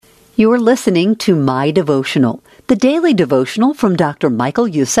You are listening to My Devotional, the daily devotional from Dr. Michael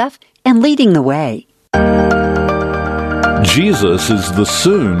Youssef and Leading the Way. Jesus is the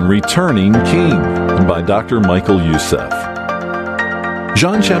soon returning King by Dr. Michael Youssef.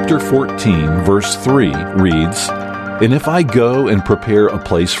 John chapter 14, verse 3 reads, "And if I go and prepare a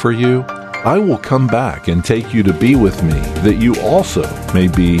place for you, I will come back and take you to be with me, that you also may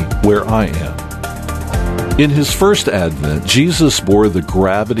be where I am." In his first advent, Jesus bore the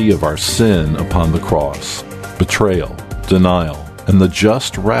gravity of our sin upon the cross, betrayal, denial, and the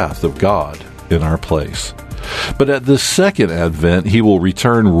just wrath of God in our place. But at this second advent, he will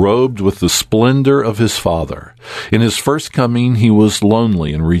return robed with the splendor of his Father. In his first coming, he was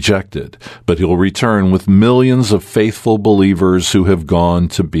lonely and rejected, but he'll return with millions of faithful believers who have gone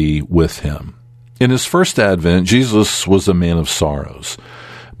to be with him. In his first advent, Jesus was a man of sorrows,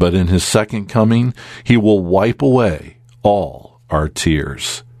 but in his second coming, he will wipe away all our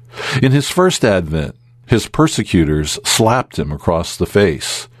tears. In his first advent, his persecutors slapped him across the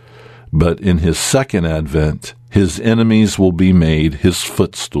face. But in his second advent, his enemies will be made his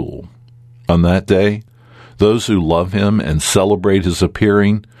footstool. On that day, those who love him and celebrate his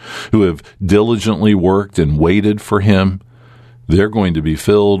appearing, who have diligently worked and waited for him, they're going to be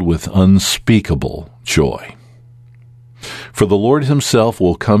filled with unspeakable joy. For the Lord himself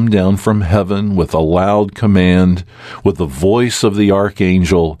will come down from heaven with a loud command, with the voice of the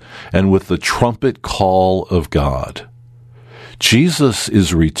archangel, and with the trumpet call of God. Jesus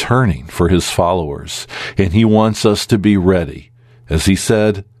is returning for his followers, and he wants us to be ready. As he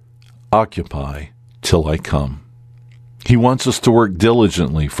said, "Occupy till I come." He wants us to work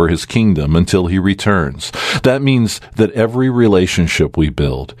diligently for his kingdom until he returns. That means that every relationship we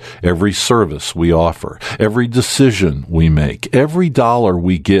build, every service we offer, every decision we make, every dollar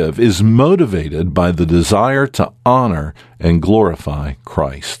we give is motivated by the desire to honor and glorify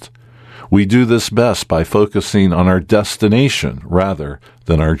Christ. We do this best by focusing on our destination rather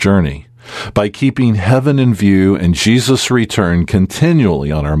than our journey. By keeping heaven in view and Jesus' return continually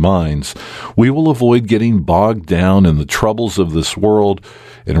on our minds, we will avoid getting bogged down in the troubles of this world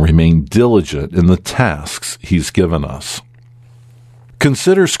and remain diligent in the tasks he's given us.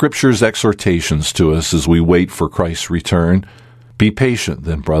 Consider Scripture's exhortations to us as we wait for Christ's return. Be patient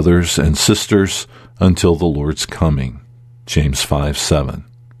then, brothers and sisters, until the Lord's coming. James 5:7.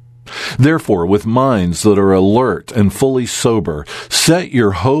 Therefore, with minds that are alert and fully sober, set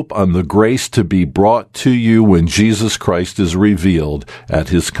your hope on the grace to be brought to you when Jesus Christ is revealed at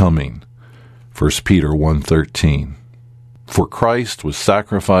his coming. 1 Peter 1:13. For Christ was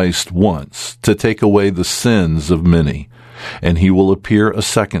sacrificed once to take away the sins of many, and he will appear a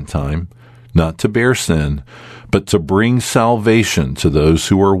second time, not to bear sin, but to bring salvation to those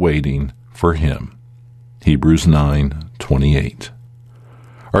who are waiting for him. Hebrews 9:28.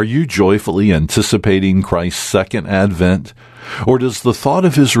 Are you joyfully anticipating Christ's second advent, or does the thought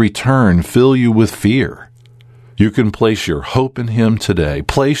of his return fill you with fear? You can place your hope in him today,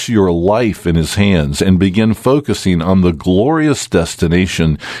 place your life in his hands, and begin focusing on the glorious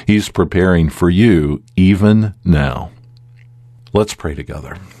destination he's preparing for you even now. Let's pray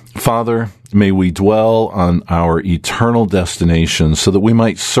together. Father, may we dwell on our eternal destination so that we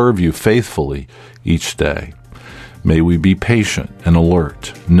might serve you faithfully each day. May we be patient and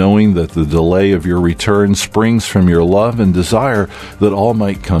alert, knowing that the delay of your return springs from your love and desire that all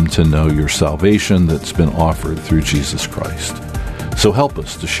might come to know your salvation that's been offered through Jesus Christ. So help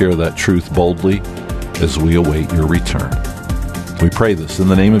us to share that truth boldly as we await your return. We pray this in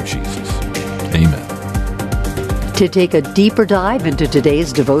the name of Jesus. Amen. To take a deeper dive into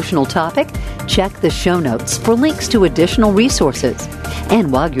today's devotional topic, check the show notes for links to additional resources.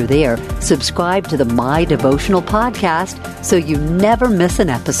 And while you're there, subscribe to the My Devotional podcast so you never miss an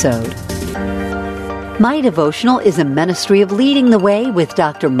episode. My Devotional is a ministry of Leading the Way with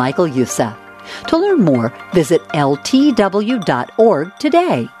Dr. Michael Youssef. To learn more, visit ltw.org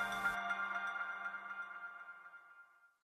today.